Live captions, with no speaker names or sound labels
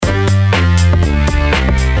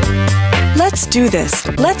Let's do this.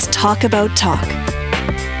 Let's talk about talk.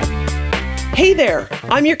 Hey there,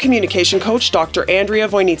 I'm your communication coach, Dr. Andrea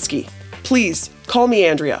Wojnicki. Please call me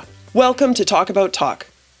Andrea. Welcome to Talk About Talk.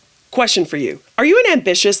 Question for you. Are you an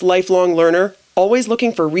ambitious lifelong learner, always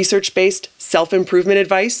looking for research-based self-improvement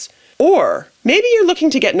advice? Or maybe you're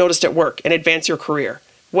looking to get noticed at work and advance your career.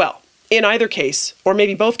 Well, in either case, or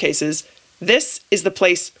maybe both cases, this is the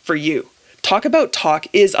place for you. Talk About Talk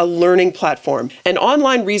is a learning platform, an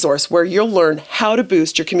online resource where you'll learn how to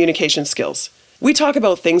boost your communication skills. We talk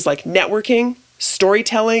about things like networking,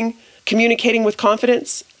 storytelling, communicating with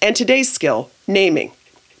confidence, and today's skill, naming.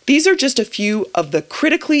 These are just a few of the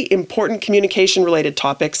critically important communication-related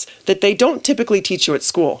topics that they don't typically teach you at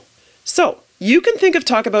school. So, you can think of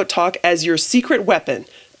Talk About Talk as your secret weapon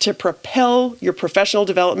to propel your professional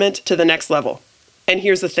development to the next level. And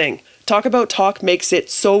here's the thing. Talk About Talk makes it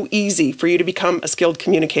so easy for you to become a skilled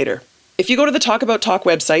communicator. If you go to the Talk About Talk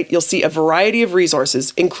website, you'll see a variety of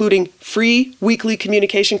resources, including free weekly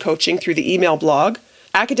communication coaching through the email blog,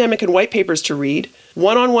 academic and white papers to read,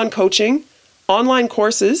 one-on-one coaching, online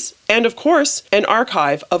courses, and of course, an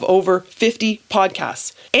archive of over 50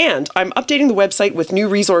 podcasts. And I'm updating the website with new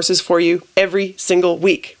resources for you every single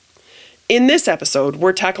week. In this episode,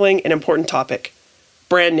 we're tackling an important topic,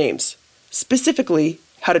 brand names, specifically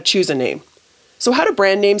how to choose a name. So how do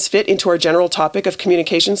brand names fit into our general topic of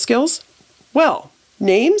communication skills? Well,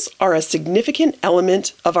 names are a significant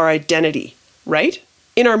element of our identity, right?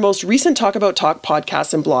 In our most recent Talk About Talk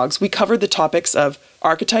podcasts and blogs, we covered the topics of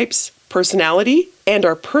archetypes, personality, and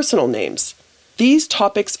our personal names. These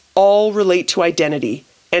topics all relate to identity,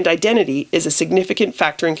 and identity is a significant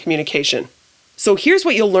factor in communication. So here's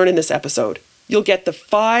what you'll learn in this episode. You'll get the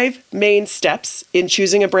 5 main steps in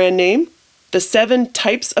choosing a brand name, the 7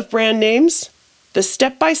 types of brand names, the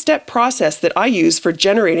step-by-step process that I use for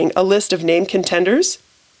generating a list of name contenders,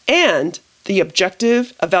 and the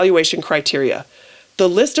objective evaluation criteria, the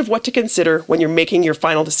list of what to consider when you're making your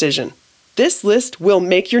final decision. This list will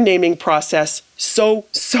make your naming process so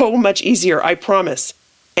much easier, I promise.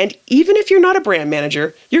 And even if you're not a brand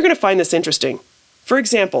manager, you're going to find this interesting. For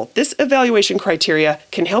example, this evaluation criteria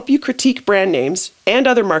can help you critique brand names and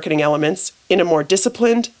other marketing elements in a more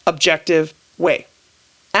disciplined, objective way.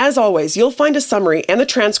 As always, you'll find a summary and the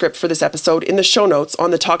transcript for this episode in the show notes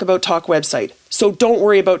on the Talk About Talk website, so don't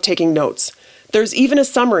worry about taking notes. There's even a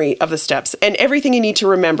summary of the steps and everything you need to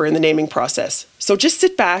remember in the naming process. So just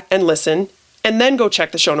sit back and listen, and then go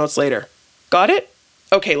check the show notes later. Got it?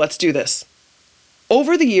 Okay, let's do this.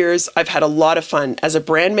 Over the years, I've had a lot of fun as a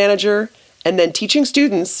brand manager, and then teaching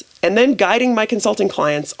students, and then guiding my consulting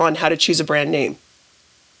clients on how to choose a brand name.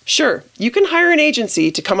 Sure, you can hire an agency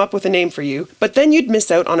to come up with a name for you, but then you'd miss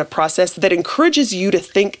out on a process that encourages you to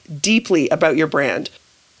think deeply about your brand,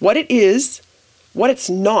 what it is, what it's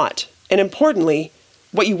not, and importantly,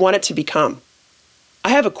 what you want it to become. I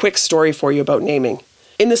have a quick story for you about naming.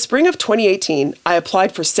 In the spring of 2018, I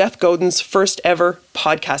applied for Seth Godin's first ever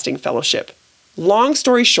podcasting fellowship. Long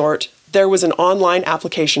story short, there was an online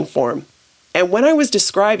application form. And when I was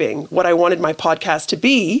describing what I wanted my podcast to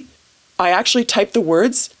be, I actually typed the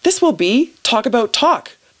words, "This will be Talk About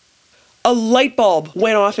Talk." A light bulb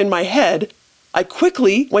went off in my head. I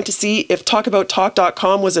quickly went to see if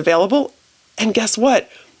talkabouttalk.com was available, and guess what?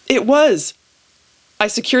 It was. I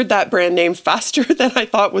secured that brand name faster than I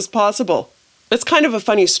thought was possible. It's kind of a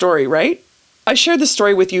funny story, right? I share this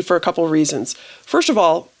story with you for a couple reasons. First of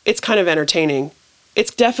all, it's kind of entertaining.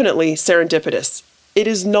 It's definitely serendipitous. It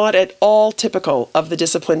is not at all typical of the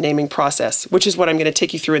disciplined naming process, which is what I'm going to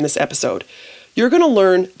take you through in this episode. You're going to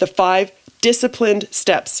learn the 5 disciplined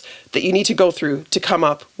steps that you need to go through to come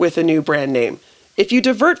up with a new brand name. If you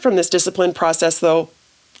divert from this disciplined process, though,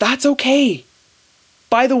 that's okay.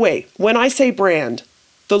 By the way, when I say brand,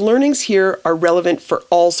 the learnings here are relevant for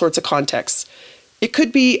all sorts of contexts. It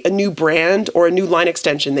could be a new brand or a new line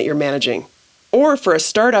extension that you're managing, or for a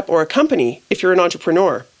startup or a company if you're an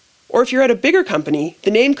entrepreneur. Or if you're at a bigger company,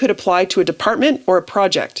 the name could apply to a department or a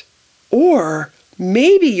project. Or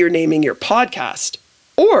maybe you're naming your podcast.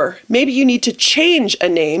 Or maybe you need to change a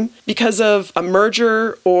name because of a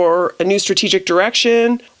merger or a new strategic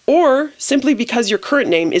direction, or simply because your current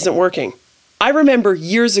name isn't working. I remember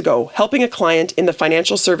years ago helping a client in the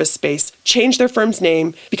financial service space change their firm's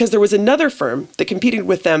name because there was another firm that competed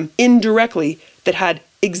with them indirectly that had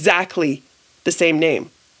exactly the same name.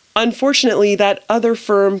 Unfortunately, that other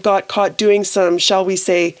firm got caught doing some, shall we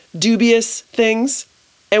say, dubious things.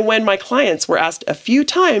 And when my clients were asked a few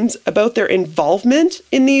times about their involvement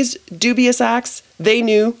in these dubious acts, they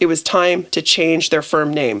knew it was time to change their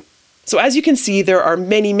firm name. So as you can see, there are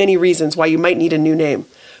many reasons why you might need a new name.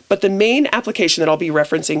 But the main application that I'll be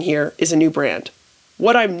referencing here is a new brand.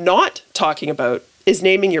 What I'm not talking about is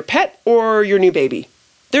naming your pet or your new baby.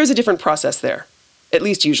 There's a different process there, at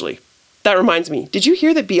least usually. That reminds me, did you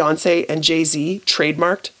hear that Beyonce and Jay-Z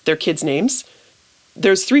trademarked their kids' names?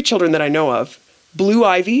 There's 3 children that I know of, Blue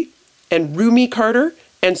Ivy and Rumi Carter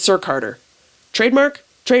and Sir Carter. Trademark,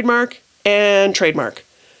 trademark, and trademark.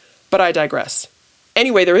 But I digress.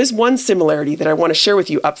 Anyway, there is one similarity that I want to share with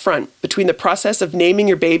you up front between the process of naming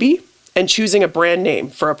your baby and choosing a brand name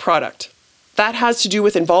for a product. That has to do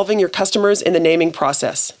with involving your customers in the naming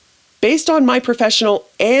process. Based on my professional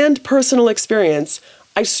and personal experience,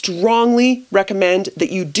 I strongly recommend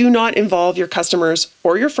that you do not involve your customers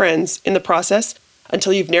or your friends in the process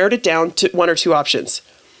until you've narrowed it down to 1 or 2 options.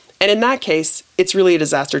 And in that case, it's really a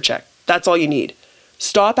disaster check. That's all you need.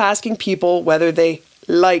 Stop asking people whether they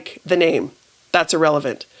like the name. That's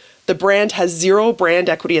irrelevant. The brand has 0 brand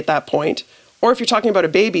equity at that point. Or if you're talking about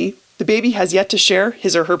a baby, the baby has yet to share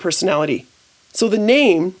his or her personality. So the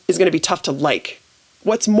name is going to be tough to like.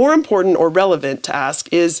 What's more important or relevant to ask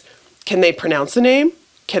is, can they pronounce the name?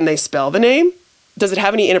 Can they spell the name? Does it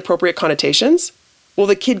have any inappropriate connotations? Will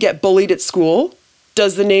the kid get bullied at school?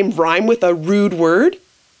 Does the name rhyme with a rude word?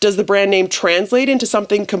 Does the brand name translate into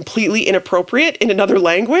something completely inappropriate in another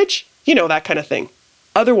language? You know, that kind of thing.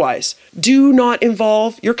 Otherwise, do not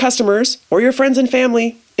involve your customers or your friends and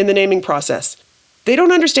family in the naming process. They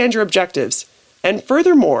don't understand your objectives. And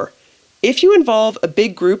furthermore, if you involve a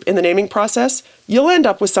big group in the naming process, you'll end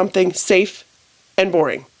up with something safe and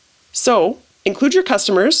boring. So, include your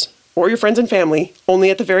customers or your friends and family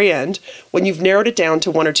only at the very end when you've narrowed it down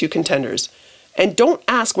to 1 or 2 contenders. And don't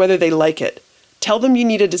ask whether they like it. Tell them you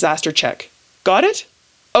need a disaster check. Got it?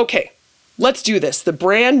 Okay, let's do this, the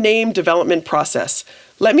brand name development process.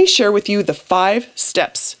 Let me share with you the 5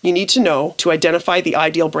 steps you need to know to identify the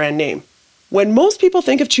ideal brand name. When most people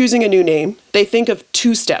think of choosing a new name, they think of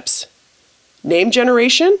 2 steps: name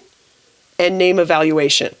generation and name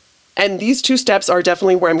evaluation. And these 2 steps are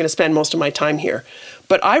definitely where I'm going to spend most of my time here.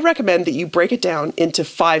 But I recommend that you break it down into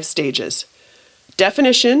 5 stages: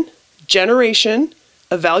 definition, generation,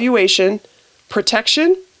 evaluation,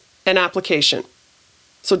 protection, and application.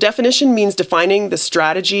 So definition means defining the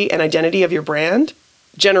strategy and identity of your brand.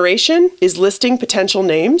 Generation is listing potential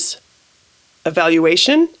names.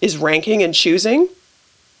 Evaluation is ranking and choosing.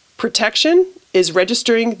 Protection is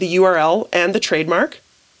registering the URL and the trademark.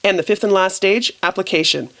 And the 5th and last stage,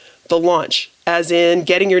 application, the launch, as in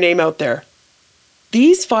getting your name out there.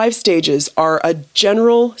 These 5 stages are a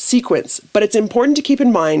general sequence, but it's important to keep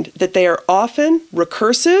in mind that they are often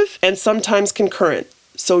recursive and sometimes concurrent.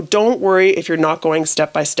 So don't worry if you're not going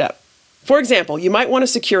step by step. For example, you might want to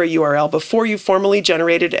secure a URL before you've formally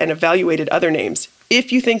generated and evaluated other names,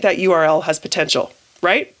 if you think that URL has potential,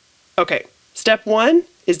 right? Okay, step 1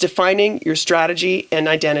 is defining your strategy and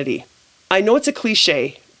identity. I know it's a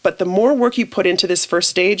cliche, but the more work you put into this first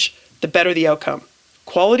stage, the better the outcome.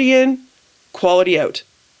 Quality in, quality out.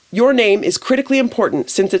 Your name is critically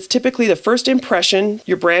important since it's typically the first impression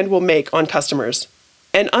your brand will make on customers.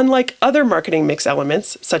 And unlike other marketing mix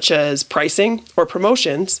elements, such as pricing or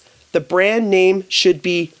promotions, the brand name should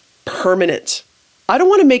be permanent. I don't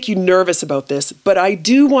want to make you nervous about this, but I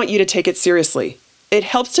do want you to take it seriously. It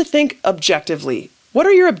helps to think objectively. What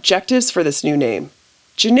are your objectives for this new name?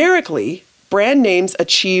 Generically, brand names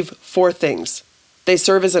achieve 4 things. They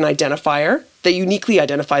serve as an identifier. They uniquely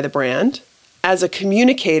identify the brand. As a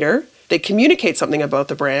communicator, they communicate something about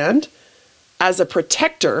the brand. As a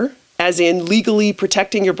protector, as in legally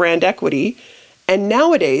protecting your brand equity. And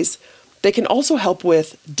nowadays, they can also help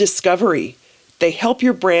with discovery. They help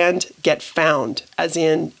your brand get found, as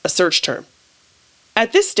in a search term.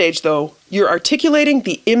 At this stage, though, you're articulating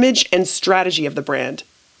the image and strategy of the brand.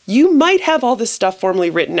 You might have all this stuff formally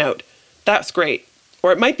written out. That's great.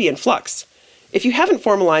 Or it might be in flux. If you haven't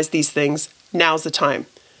formalized these things, now's the time.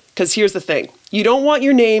 Because here's the thing. You don't want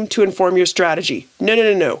your name to inform your strategy.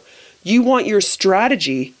 No. You want your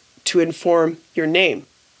strategy to inform your name.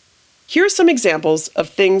 Here are some examples of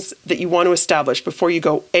things that you want to establish before you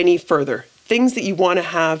go any further. Things that you want to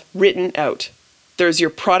have written out. There's your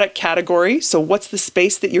product category, so what's the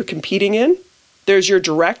space that you're competing in? There's your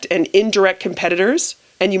direct and indirect competitors,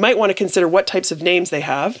 and you might want to consider what types of names they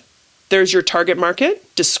have. There's your target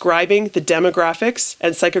market, describing the demographics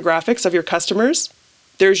and psychographics of your customers.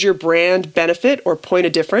 There's your brand benefit or point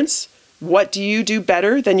of difference. What do you do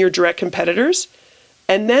better than your direct competitors?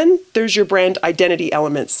 And then there's your brand identity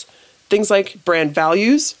elements. Things like brand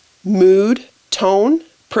values, mood, tone,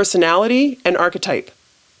 personality, and archetype.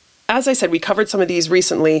 As I said, we covered some of these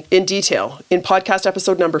recently in detail in podcast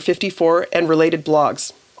episode number 54 and related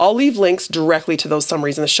blogs. I'll leave links directly to those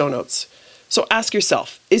summaries in the show notes. So ask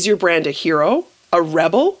yourself, is your brand a hero, a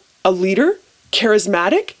rebel, a leader,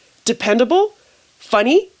 charismatic, dependable,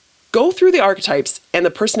 funny? Go through the archetypes and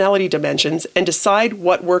the personality dimensions and decide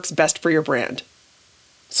what works best for your brand.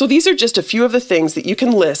 So these are just a few of the things that you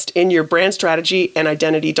can list in your brand strategy and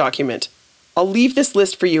identity document. I'll leave this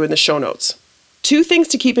list for you in the show notes. 2 things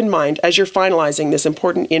to keep in mind as you're finalizing this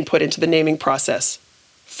important input into the naming process.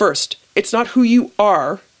 First, it's not who you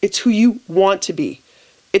are, it's who you want to be.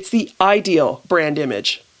 It's the ideal brand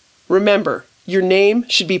image. Remember, your name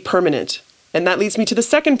should be permanent. And that leads me to the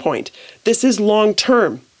second point. This is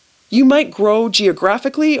long-term. You might grow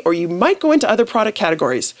geographically or you might go into other product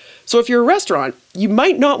categories. So if you're a restaurant, you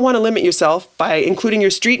might not want to limit yourself by including your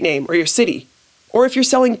street name or your city. Or if you're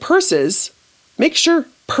selling purses, make sure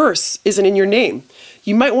purse isn't in your name.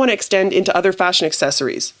 You might want to extend into other fashion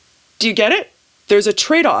accessories. Do you get it? There's a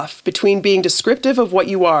trade-off between being descriptive of what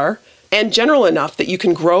you are and general enough that you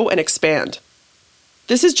can grow and expand.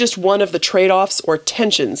 This is just one of the trade-offs or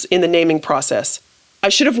tensions in the naming process. I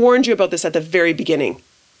should have warned you about this at the very beginning.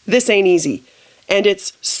 This ain't easy, and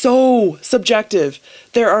it's so subjective.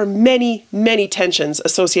 There are many, many tensions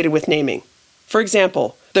associated with naming. For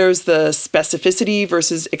example, there's the specificity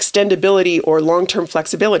versus extendability or long-term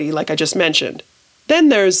flexibility, like I just mentioned. Then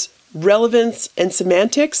there's relevance and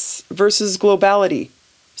semantics versus globality.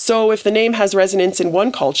 So if the name has resonance in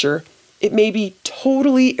one culture, it may be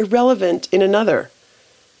totally irrelevant in another.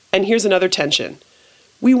 And here's another tension.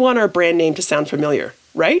 We want our brand name to sound familiar,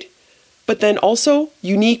 right? But then also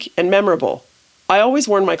unique and memorable. I always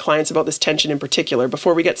warn my clients about this tension in particular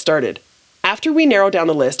before we get started. After we narrow down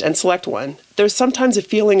the list and select one, there's sometimes a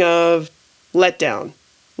feeling of letdown.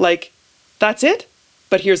 Like, that's it?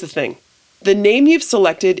 But here's the thing. The name you've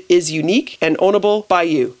selected is unique and ownable by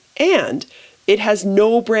you, and it has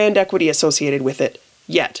no brand equity associated with it,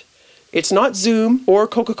 yet. It's not Zoom or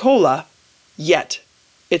Coca-Cola, yet.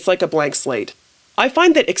 It's like a blank slate. I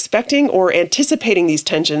find that expecting or anticipating these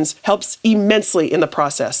tensions helps immensely in the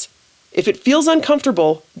process. If it feels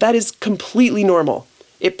uncomfortable, that is completely normal.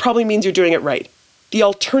 It probably means you're doing it right. The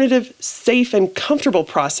alternative, safe and comfortable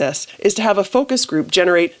process is to have a focus group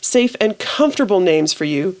generate safe and comfortable names for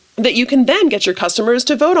you that you can then get your customers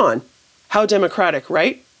to vote on. How democratic,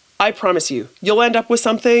 right? I promise you, you'll end up with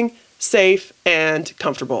something safe and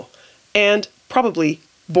comfortable, and probably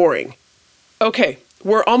boring. Okay.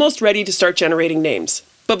 We're almost ready to start generating names.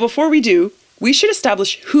 But before we do, we should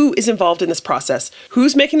establish who is involved in this process,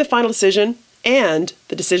 who's making the final decision, and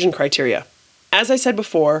the decision criteria. As I said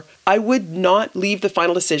before, I would not leave the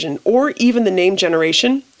final decision or even the name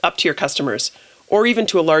generation up to your customers, or even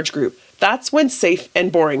to a large group. That's when safe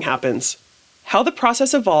and boring happens. How the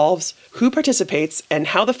process evolves, who participates, and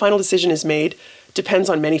how the final decision is made depends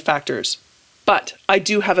on many factors. But I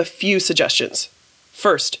do have a few suggestions.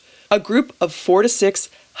 First, a group of 4 to 6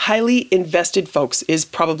 highly invested folks is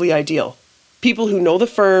probably ideal. People who know the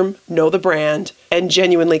firm, know the brand, and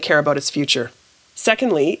genuinely care about its future.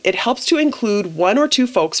 Secondly, it helps to include 1 or 2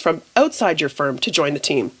 folks from outside your firm to join the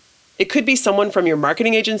team. It could be someone from your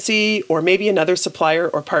marketing agency or maybe another supplier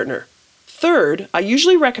or partner. Third, I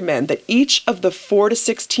usually recommend that each of the 4 to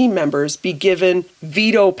 6 team members be given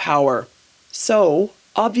veto power. So,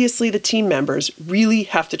 obviously the team members really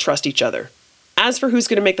have to trust each other. As for who's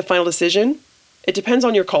going to make the final decision, it depends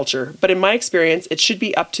on your culture, but in my experience, it should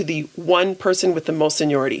be up to the one person with the most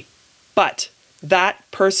seniority. But that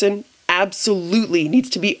person absolutely needs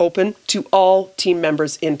to be open to all team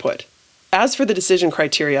members' input. As for the decision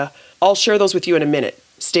criteria, I'll share those with you in a minute.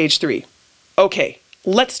 Stage 3. Okay,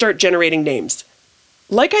 let's start generating names.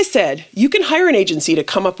 Like I said, you can hire an agency to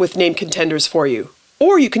come up with name contenders for you,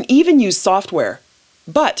 or you can even use software.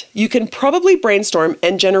 But you can probably brainstorm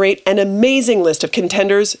and generate an amazing list of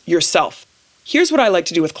contenders yourself. Here's what I like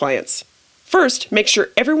to do with clients. First, make sure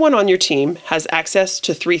everyone on your team has access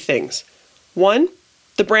to 3 things. 1,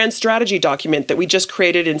 the brand strategy document that we just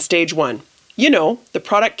created in stage 1. You know, the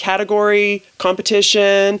product category,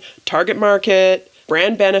 competition, target market,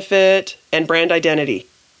 brand benefit, and brand identity.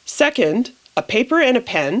 Second, a paper and a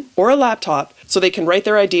pen or a laptop so they can write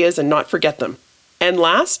their ideas and not forget them. And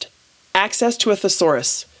last, access to a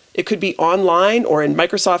thesaurus. It could be online or in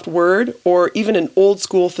Microsoft Word or even an old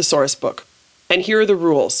school thesaurus book. And here are the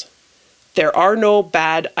rules. There are no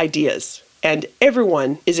bad ideas, and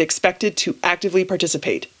everyone is expected to actively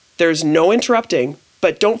participate. There's no interrupting,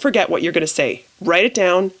 but don't forget what you're going to say. Write it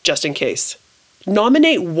down just in case.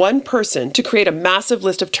 Nominate one person to create a massive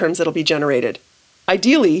list of terms that'll be generated.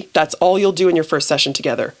 Ideally, that's all you'll do in your first session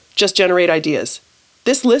together. Just generate ideas.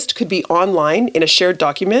 This list could be online in a shared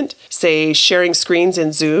document, say sharing screens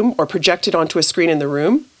in Zoom or projected onto a screen in the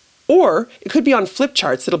room. Or it could be on flip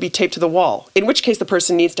charts that'll be taped to the wall, in which case the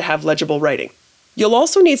person needs to have legible writing. You'll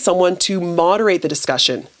also need someone to moderate the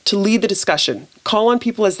discussion, to lead the discussion, call on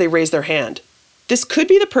people as they raise their hand. This could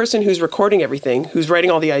be the person who's recording everything, who's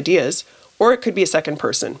writing all the ideas, or it could be a second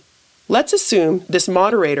person. Let's assume this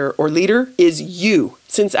moderator or leader is you,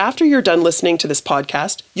 since after you're done listening to this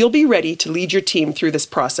podcast, you'll be ready to lead your team through this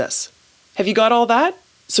process. Have you got all that?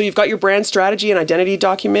 So you've got your brand strategy and identity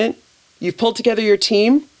document, you've pulled together your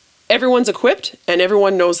team, everyone's equipped, and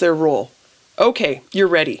everyone knows their role. Okay, you're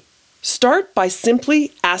ready. Start by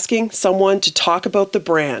simply asking someone to talk about the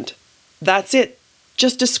brand. That's it.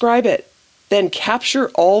 Just describe it. Then capture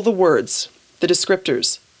all the words, the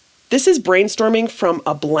descriptors. This is brainstorming from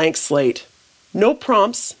a blank slate. No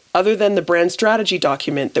prompts other than the brand strategy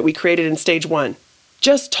document that we created in stage 1.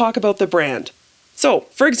 Just talk about the brand. So,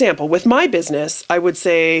 for example, with my business, I would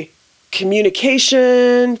say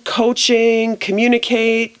communication, coaching,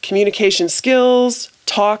 communicate, communication skills,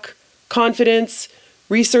 talk, confidence,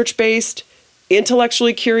 research-based,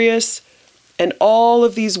 intellectually curious, and all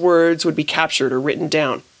of these words would be captured or written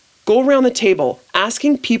down. Go around the table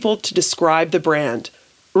asking people to describe the brand.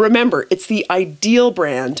 Remember, it's the ideal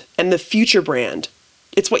brand and the future brand.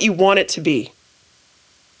 It's what you want it to be.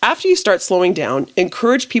 After you start slowing down,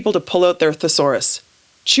 encourage people to pull out their thesaurus.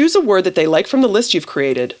 Choose a word that they like from the list you've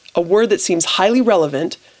created, a word that seems highly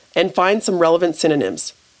relevant, and find some relevant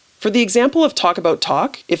synonyms. For the example of talk about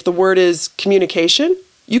talk, if the word is communication,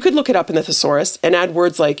 you could look it up in the thesaurus and add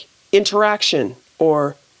words like interaction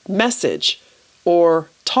or message or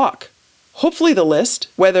talk. Hopefully the list,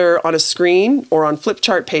 whether on a screen or on flip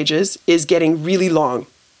chart pages, is getting really long.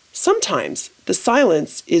 Sometimes the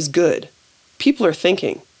silence is good. People are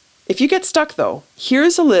thinking. If you get stuck though,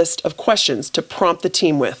 here's a list of questions to prompt the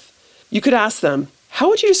team with. You could ask them, how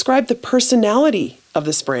would you describe the personality of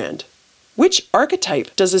this brand? Which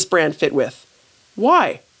archetype does this brand fit with?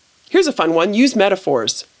 Why? Here's a fun one. Use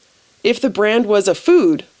metaphors. If the brand was a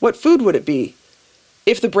food, what food would it be?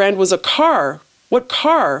 If the brand was a car, what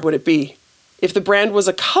car would it be? If the brand was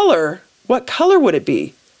a color, what color would it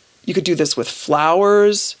be? You could do this with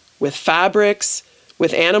flowers, with fabrics,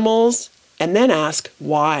 with animals, and then ask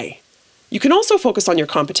why. You can also focus on your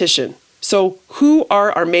competition. So who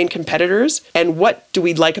are our main competitors and what do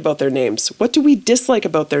we like about their names? What do we dislike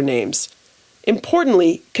about their names?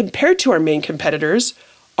 Importantly, compared to our main competitors,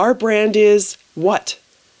 our brand is what?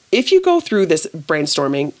 If you go through this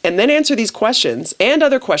brainstorming and then answer these questions and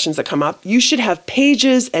other questions that come up, you should have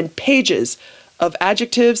pages and pages of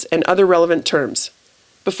adjectives and other relevant terms.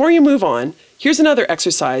 Before you move on, here's another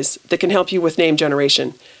exercise that can help you with name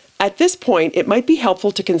generation. At this point, it might be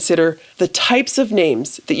helpful to consider the types of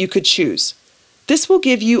names that you could choose. This will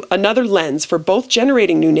give you another lens for both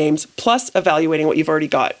generating new names plus evaluating what you've already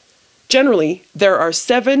got. Generally, there are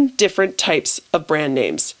 7 different types of brand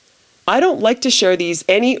names. I don't like to share these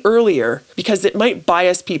any earlier because it might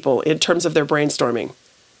bias people in terms of their brainstorming.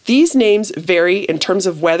 These names vary in terms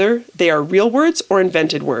of whether they are real words or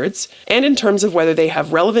invented words, and in terms of whether they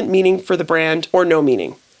have relevant meaning for the brand or no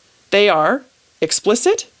meaning. They are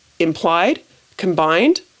explicit, implied,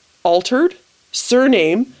 combined, altered,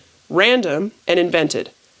 surname, random, and invented.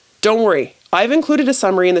 Don't worry, I've included a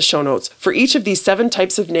summary in the show notes for each of these 7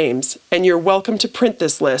 types of names, and you're welcome to print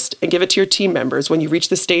this list and give it to your team members when you reach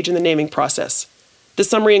this stage in the naming process. The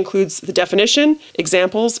summary includes the definition,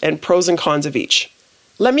 examples, and pros and cons of each.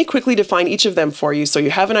 Let me quickly define each of them for you so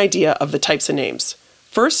you have an idea of the types of names.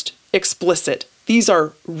 First, explicit. These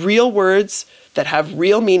are real words that have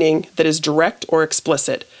real meaning that is direct or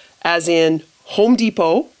explicit, as in Home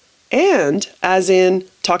Depot and as in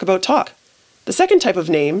talk about talk. The second type of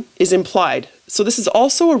name is implied. So this is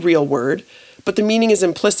also a real word, but the meaning is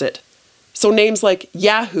implicit. So names like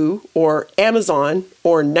Yahoo or Amazon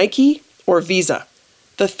or Nike or Visa.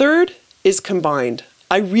 The third is combined.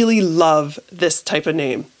 I really love this type of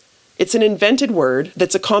name. It's an invented word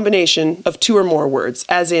that's a combination of 2 or more words,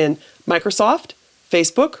 as in Microsoft,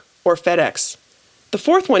 Facebook, or FedEx. The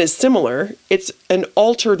fourth one is similar. It's an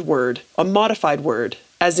altered word, a modified word,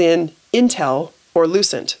 as in Intel or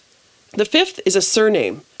Lucent. The fifth is a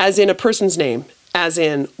surname, as in a person's name, as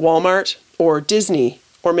in Walmart or Disney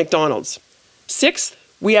or McDonald's. Sixth,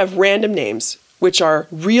 we have random names, which are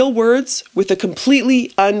real words with a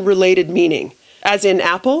completely unrelated meaning, as in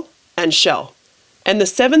Apple and Shell. And the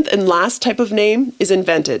 7th and last type of name is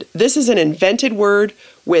invented. This is an invented word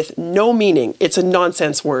with no meaning. It's a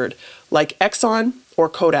nonsense word, like Exxon or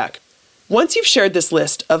Kodak. Once you've shared this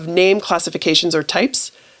list of name classifications or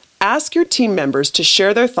types, ask your team members to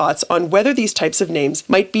share their thoughts on whether these types of names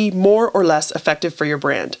might be more or less effective for your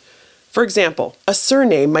brand. For example, a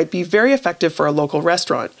surname might be very effective for a local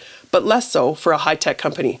restaurant, but less so for a high-tech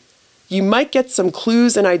company. You might get some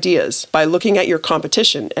clues and ideas by looking at your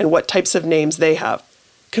competition and what types of names they have.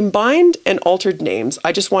 Combined and altered names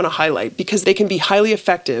I just want to highlight because they can be highly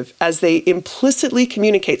effective as they implicitly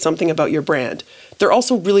communicate something about your brand. They're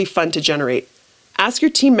also really fun to generate. Ask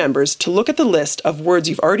your team members to look at the list of words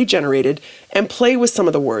you've already generated and play with some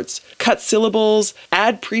of the words. Cut syllables,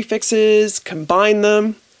 add prefixes, combine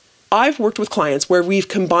them. I've worked with clients where we've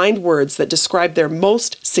combined words that describe their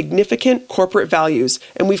most significant corporate values,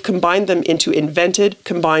 and we've combined them into invented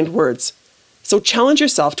combined words. So challenge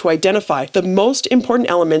yourself to identify the most important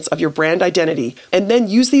elements of your brand identity and then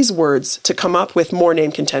use these words to come up with more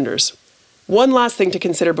name contenders. One last thing to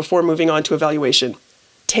consider before moving on to evaluation.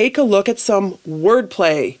 Take a look at some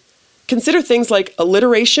wordplay. Consider things like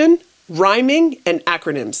alliteration, rhyming, and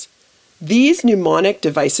acronyms. These mnemonic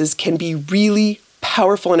devices can be really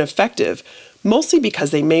powerful and effective, mostly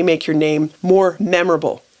because they may make your name more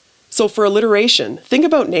memorable. So for alliteration, think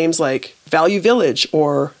about names like Value Village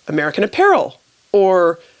or American Apparel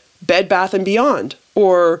or Bed Bath & Beyond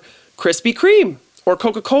or Krispy Kreme or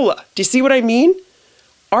Coca-Cola. Do you see what I mean?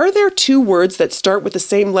 Are there two words that start with the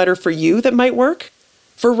same letter for you that might work?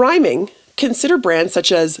 For rhyming, consider brands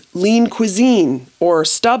such as Lean Cuisine or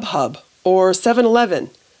StubHub or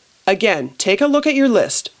 7-Eleven. Again, take a look at your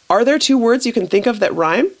list. Are there two words you can think of that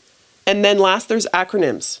rhyme? And then last, there's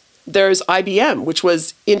acronyms. There's IBM, which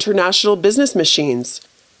was International Business Machines.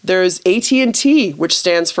 There's AT&T, which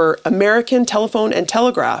stands for American Telephone and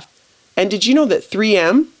Telegraph. And did you know that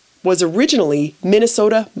 3M was originally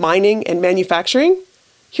Minnesota Mining and Manufacturing?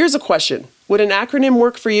 Here's a question. Would an acronym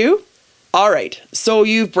work for you? All right, so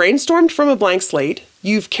you've brainstormed from a blank slate.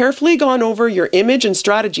 You've carefully gone over your image and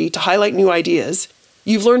strategy to highlight new ideas.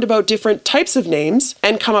 You've learned about different types of names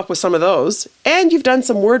and come up with some of those. And you've done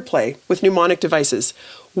some wordplay with mnemonic devices.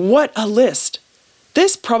 What a list!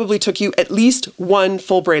 This probably took you at least one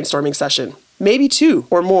full brainstorming session, maybe two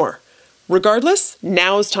or more. Regardless,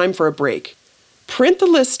 now is time for a break. Print the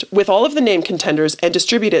list with all of the name contenders and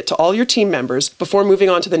distribute it to all your team members before moving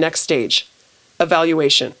on to the next stage,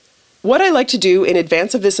 evaluation. What I like to do in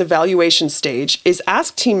advance of this evaluation stage is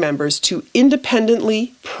ask team members to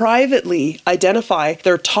independently, privately identify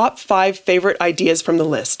their top 5 favorite ideas from the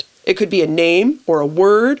list. It could be a name or a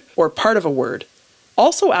word or part of a word.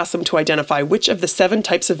 Also ask them to identify which of the 7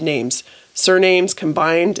 types of names, surnames,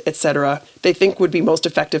 combined, etc., they think would be most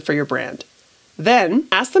effective for your brand. Then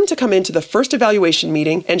ask them to come into the first evaluation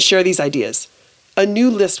meeting and share these ideas. A new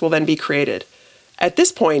list will then be created. At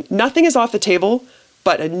this point, nothing is off the table,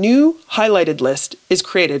 but a new highlighted list is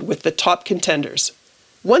created with the top contenders.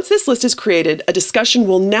 Once this list is created, a discussion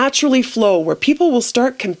will naturally flow where people will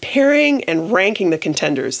start comparing and ranking the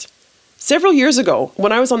contenders. Several years ago,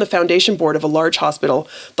 when I was on the foundation board of a large hospital,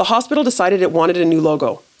 the hospital decided it wanted a new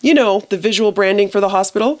logo. You know, the visual branding for the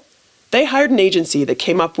hospital? They hired an agency that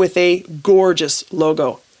came up with a gorgeous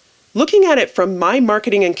logo. Looking at it from my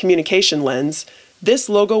marketing and communication lens, this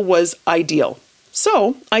logo was ideal.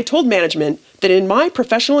 So I told management that in my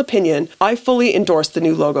professional opinion, I fully endorsed the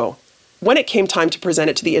new logo. When it came time to present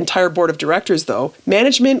it to the entire board of directors, though,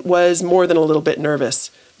 management was more than a little bit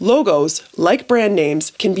nervous. Logos, like brand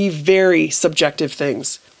names, can be very subjective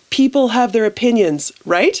things. People have their opinions,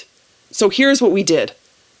 right? So here's what we did.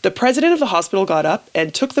 The president of the hospital got up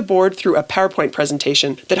and took the board through a PowerPoint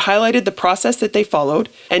presentation that highlighted the process that they followed,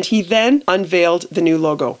 and he then unveiled the new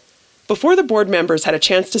logo. Before the board members had a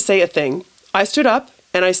chance to say a thing, I stood up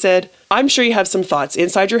and I said, I'm sure you have some thoughts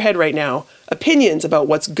inside your head right now, opinions about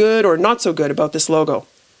what's good or not so good about this logo.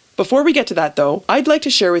 Before we get to that though, I'd like to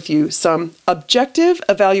share with you some objective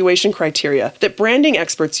evaluation criteria that branding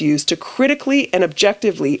experts use to critically and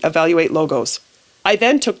objectively evaluate logos. I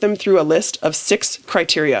then took them through a list of 6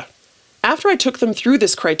 criteria. After I took them through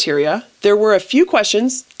this criteria, there were a few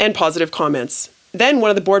questions and positive comments. Then one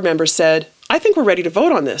of the board members said, I think we're ready to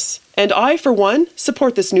vote on this, and I, for one,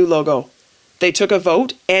 support this new logo. They took a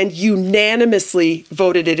vote and unanimously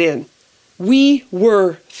voted it in. We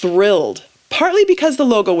were thrilled, partly because the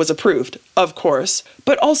logo was approved, of course,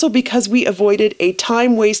 but also because we avoided a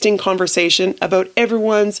time-wasting conversation about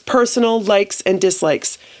everyone's personal likes and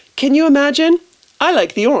dislikes. Can you imagine? I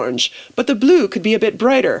like the orange, but the blue could be a bit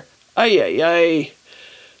brighter. Ay, ay, ay.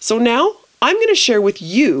 So now, I'm going to share with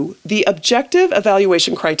you the objective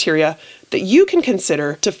evaluation criteria that you can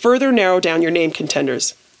consider to further narrow down your name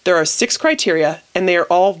contenders. There are 6 criteria, and they are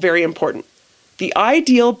all very important. The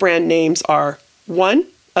ideal brand names are 1.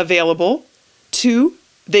 Available. 2.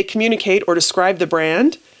 They communicate or describe the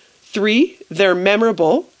brand. 3. They're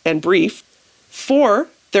memorable and brief. 4.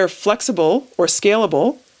 They're flexible or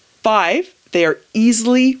scalable. 5, they are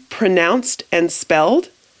easily pronounced and spelled.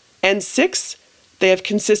 And 6, they have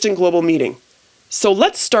consistent global meaning. So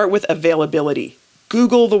let's start with availability.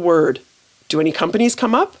 Google the word. Do any companies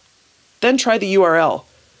come up? Then try the URL.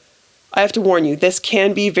 I have to warn you, this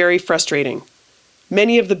can be very frustrating.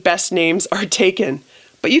 Many of the best names are taken,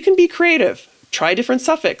 but you can be creative. Try different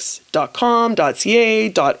suffix, .com,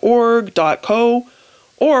 .ca, .org, .co,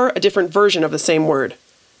 or a different version of the same word.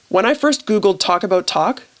 When I first Googled Talk About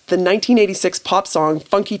Talk, the 1986 pop song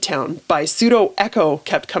Funky Town by Pseudo Echo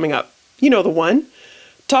kept coming up. You know the one.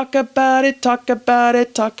 Talk about it, talk about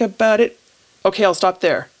it, talk about it. Okay, I'll stop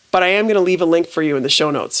there, but I am going to leave a link for you in the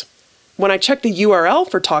show notes. When I checked the URL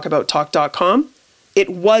for talkabouttalk.com, it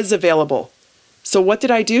was available. So what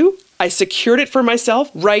did I do? I secured it for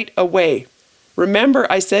myself right away. Remember,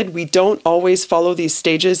 I said we don't always follow these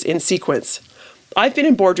stages in sequence. I've been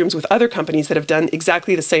in boardrooms with other companies that have done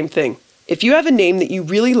exactly the same thing. If you have a name that you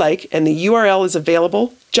really like and the URL is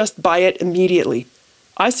available, just buy it immediately.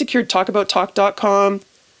 I secured talkabouttalk.com,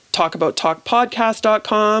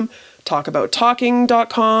 talkabouttalkpodcast.com,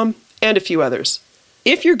 talkabouttalking.com, and a few others.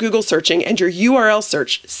 If you're Google searching and your URL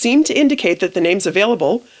search seem to indicate that the name's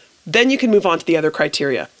available, then you can move on to the other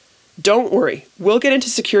criteria. Don't worry, we'll get into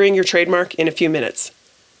securing your trademark in a few minutes.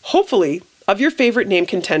 Hopefully, of your favorite name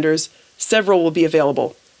contenders, several will be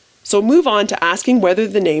available. So move on to asking whether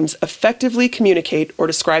the names effectively communicate or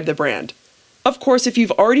describe the brand. Of course, if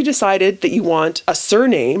you've already decided that you want a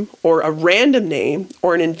surname or a random name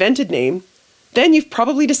or an invented name, then you've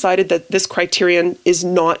probably decided that this criterion is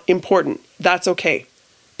not important. That's okay.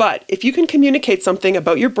 But if you can communicate something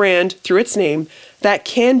about your brand through its name, that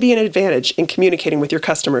can be an advantage in communicating with your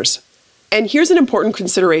customers. And here's an important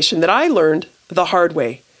consideration that I learned the hard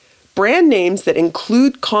way. Brand names that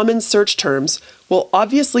include common search terms will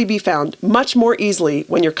obviously be found much more easily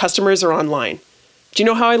when your customers are online. Do you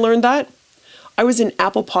know how I learned that? I was in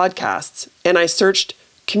Apple Podcasts and I searched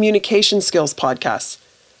communication skills podcasts.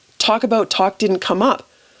 Talk About Talk didn't come up,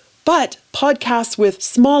 but podcasts with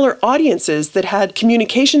smaller audiences that had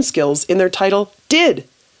communication skills in their title did.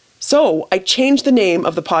 So I changed the name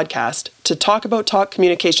of the podcast to Talk About Talk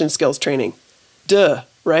Communication Skills Training. Duh,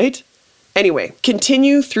 right? Anyway,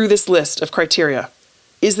 continue through this list of criteria.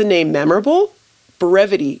 Is the name memorable?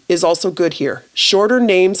 Brevity is also good here. Shorter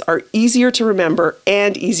names are easier to remember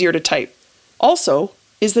and easier to type. Also,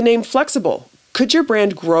 is the name flexible? Could your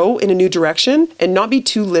brand grow in a new direction and not be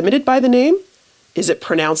too limited by the name? Is it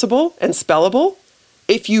pronounceable and spellable?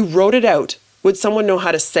 If you wrote it out, would someone know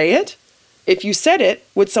how to say it? If you said it,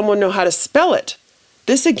 would someone know how to spell it?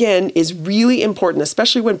 This again is really important,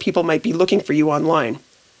 especially when people might be looking for you online.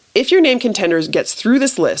 If your name contender gets through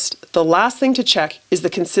this list, the last thing to check is the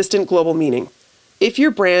consistent global meaning. If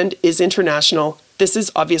your brand is international, this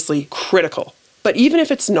is obviously critical. But even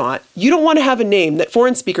if it's not, you don't want to have a name that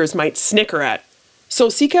foreign speakers might snicker at. So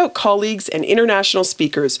seek out colleagues and international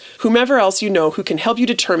speakers, whomever else you know who can help you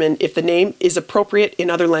determine if the name is appropriate in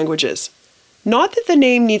other languages. Not that the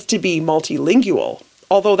name needs to be multilingual,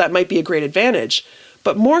 although that might be a great advantage,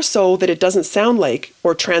 but more so that it doesn't sound like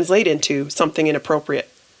or translate into something inappropriate.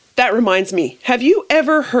 That reminds me, have you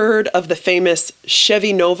ever heard of the famous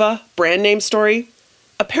Chevy Nova brand name story?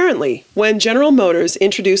 Apparently, when General Motors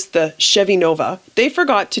introduced the Chevy Nova, they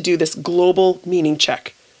forgot to do this global meaning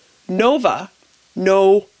check. Nova,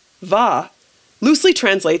 loosely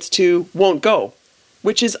translates to won't go,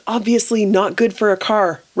 which is obviously not good for a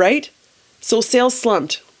car, right? So sales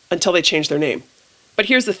slumped until they changed their name. But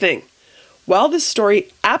here's the thing. While this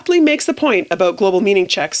story aptly makes the point about global meaning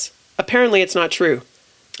checks, apparently it's not true.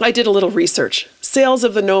 I did a little research. Sales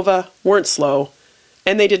of the Nova weren't slow,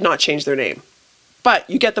 and they did not change their name. But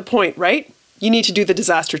you get the point, right? You need to do the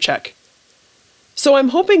disaster check. So I'm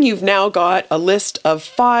hoping you've now got a list of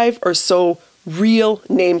 5 or so real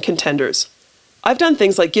name contenders. I've done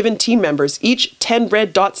things like given team members each 10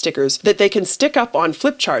 red dot stickers that they can stick up on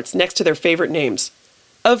flip charts next to their favorite names.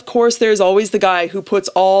 Of course, there's always the guy who puts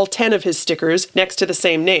all 10 of his stickers next to the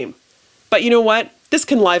same name. But you know what? This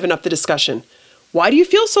can liven up the discussion. Why do you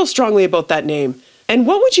feel so strongly about that name? And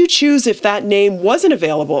what would you choose if that name wasn't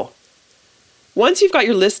available? Once you've got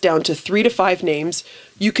your list down to 3 to 5 names,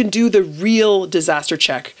 you can do the real disaster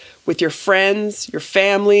check with your friends, your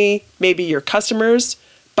family, maybe your customers.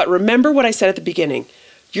 But remember what I said at the beginning.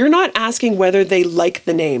 You're not asking whether they like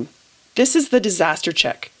the name. This is the disaster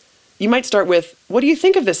check. You might start with, what do you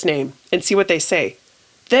think of this name? And see what they say.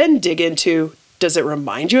 Then dig into, does it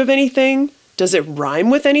remind you of anything? Does it rhyme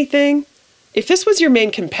with anything? If this was your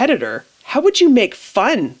main competitor, how would you make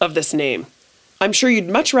fun of this name? I'm sure you'd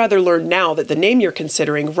much rather learn now that the name you're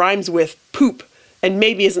considering rhymes with poop and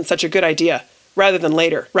maybe isn't such a good idea. rather than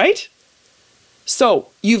later, right? So,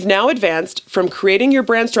 you've now advanced from creating your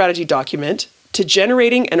brand strategy document to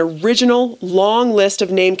generating an original long list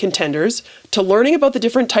of name contenders, to learning about the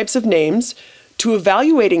different types of names, to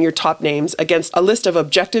evaluating your top names against a list of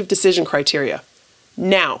objective decision criteria.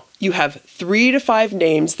 Now, you have 3 to 5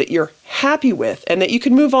 names that you're happy with and that you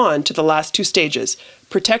can move on to the last 2 stages,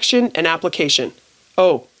 protection and application.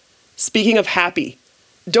 Oh, speaking of happy,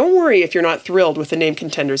 don't worry if you're not thrilled with the name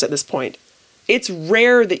contenders at this point. It's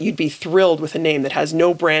rare that you'd be thrilled with a name that has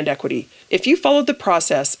no brand equity. If you followed the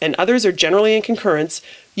process and others are generally in concurrence,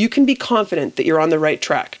 you can be confident that you're on the right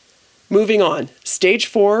track. Moving on, stage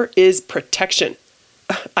 4 is protection.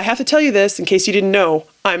 I have to tell you this in case you didn't know,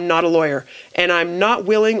 I'm not a lawyer, and I'm not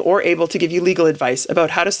willing or able to give you legal advice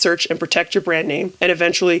about how to search and protect your brand name and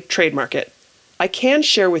eventually trademark it. I can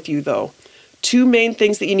share with you, though, 2 main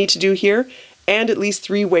things that you need to do here and at least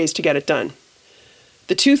 3 ways to get it done.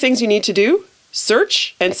 The 2 things you need to do: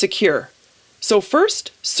 search and secure. So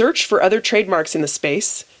first, search for other trademarks in the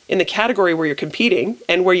space, in the category where you're competing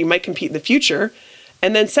and where you might compete in the future.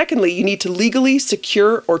 And then secondly, you need to legally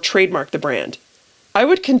secure or trademark the brand. I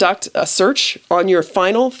would conduct a search on your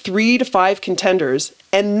final 3 to 5 contenders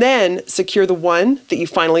and then secure the one that you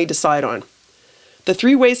finally decide on. The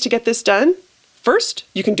 3 ways to get this done: first,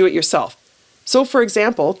 you can do it yourself. So for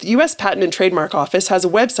example, the US Patent and Trademark Office has a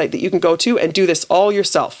website that you can go to and do this all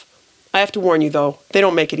yourself. I have to warn you though, they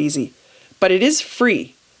don't make it easy. But it is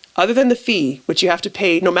free, other than the fee, which you have to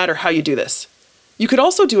pay no matter how you do this. You could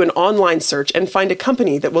also do an online search and find a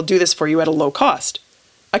company that will do this for you at a low cost.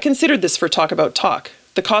 I considered this for Talk About Talk.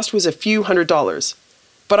 The cost was a few $100s,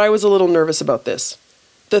 but I was a little nervous about this.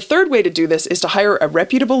 The third way to do this is to hire a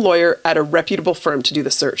reputable lawyer at a reputable firm to do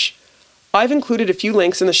the search. I've included a few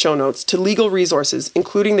links in the show notes to legal resources,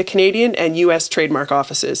 including the Canadian and US trademark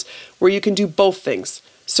offices, where you can do both things: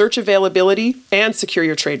 search availability and secure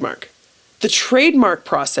your trademark. The trademark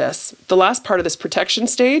process, the last part of this protection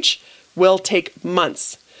stage, will take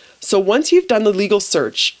months. So once you've done the legal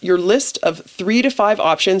search, your list of 3 to 5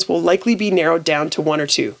 options will likely be narrowed down to 1 or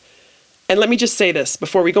 2. And let me just say this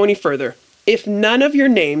before we go any further. If none of your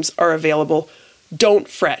names are available, don't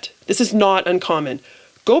fret. This is not uncommon.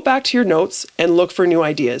 Go back to your notes and look for new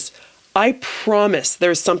ideas. I promise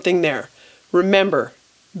there's something there. Remember,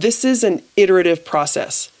 this is an iterative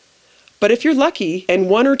process. But if you're lucky and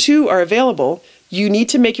 1 or 2 are available, you need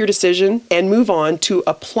to make your decision and move on to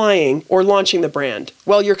applying or launching the brand,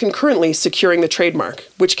 while you're concurrently securing the trademark,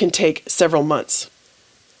 which can take several months.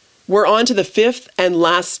 We're on to the 5th and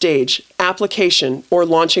last stage, application or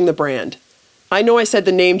launching the brand. I know I said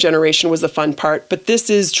the name generation was the fun part, but this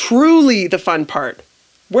is truly the fun part.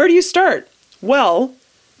 Where do you start? Well,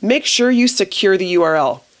 make sure you secure the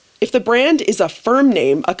URL. If the brand is a firm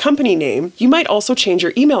name, a company name, you might also change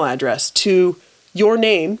your email address to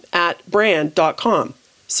yourname@brand.com.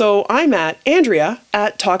 So I'm at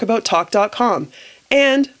Andrea@talkabouttalk.com.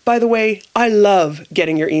 And by the way, I love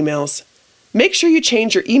getting your emails. Make sure you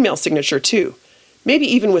change your email signature too. Maybe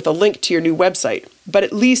even with a link to your new website, but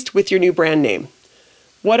at least with your new brand name.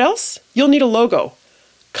 What else? You'll need a logo.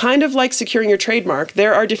 Kind of like securing your trademark,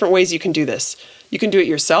 there are different ways you can do this. You can do it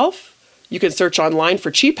yourself, you can search online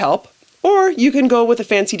for cheap help, or you can go with a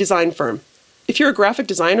fancy design firm. If you're a graphic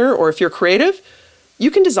designer or if you're creative,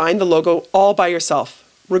 you can design the logo all by yourself.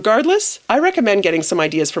 Regardless, I recommend getting some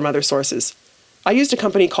ideas from other sources. I used a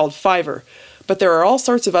company called Fiverr, but there are all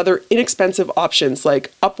sorts of other inexpensive options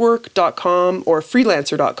like Upwork.com or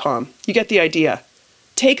Freelancer.com. You get the idea.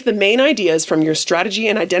 Take the main ideas from your strategy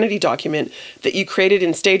and identity document that you created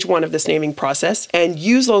in stage 1 of this naming process and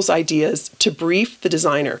use those ideas to brief the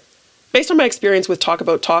designer. Based on my experience with Talk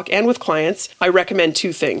About Talk and with clients, I recommend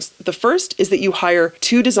 2 things. The first is that you hire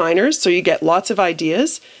 2 designers so you get lots of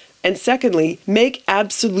ideas. And secondly, make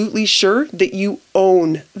absolutely sure that you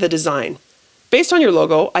own the design. Based on your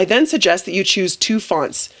logo, I then suggest that you choose 2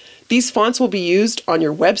 fonts. These fonts will be used on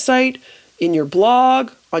your website, in your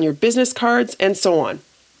blog, on your business cards, and so on.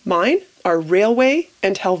 Mine are Railway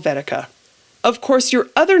and Helvetica. Of course, your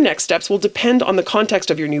other next steps will depend on the context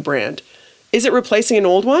of your new brand. Is it replacing an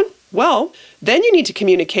old one? Well, then you need to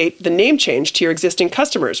communicate the name change to your existing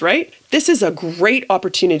customers, right? This is a great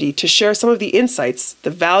opportunity to share some of the insights, the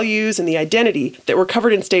values, and the identity that were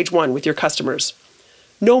covered in stage 1 with your customers.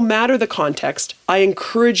 No matter the context, I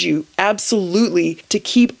encourage you absolutely to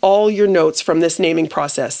keep all your notes from this naming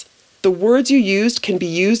process. The words you used can be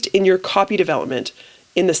used in your copy development,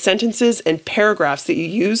 in the sentences and paragraphs that you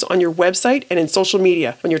use on your website and in social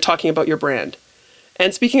media when you're talking about your brand.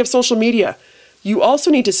 And speaking of social media, you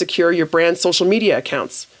also need to secure your brand's social media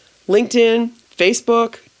accounts. LinkedIn,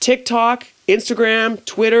 Facebook, TikTok, Instagram,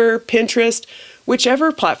 Twitter, Pinterest,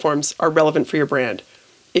 whichever platforms are relevant for your brand.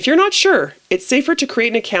 If you're not sure, it's safer to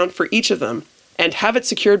create an account for each of them and have it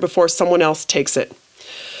secured before someone else takes it.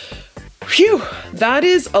 Phew, that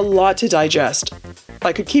is a lot to digest.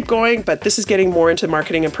 I could keep going, but this is getting more into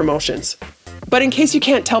marketing and promotions. But in case you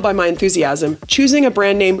can't tell by my enthusiasm, choosing a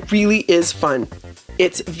brand name really is fun.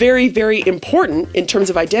 It's very, very important in terms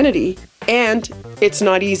of identity, and it's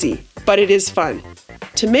not easy, but it is fun.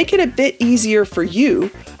 To make it a bit easier for you,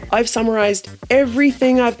 I've summarized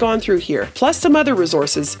everything I've gone through here, plus some other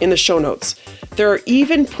resources in the show notes. There are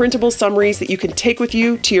even printable summaries that you can take with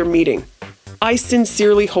you to your meeting. I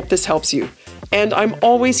sincerely hope this helps you, and I'm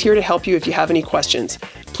always here to help you if you have any questions.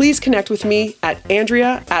 Please connect with me at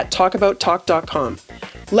andrea@talkabouttalk.com.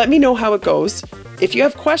 Let me know how it goes, if you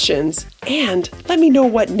have questions, and let me know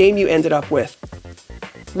what name you ended up with.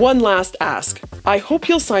 One last ask. I hope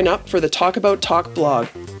you'll sign up for the Talk About Talk blog.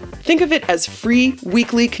 Think of it as free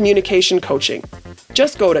weekly communication coaching.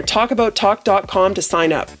 Just go to talkabouttalk.com to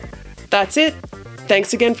sign up. That's it.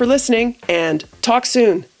 Thanks again for listening, and talk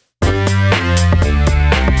soon.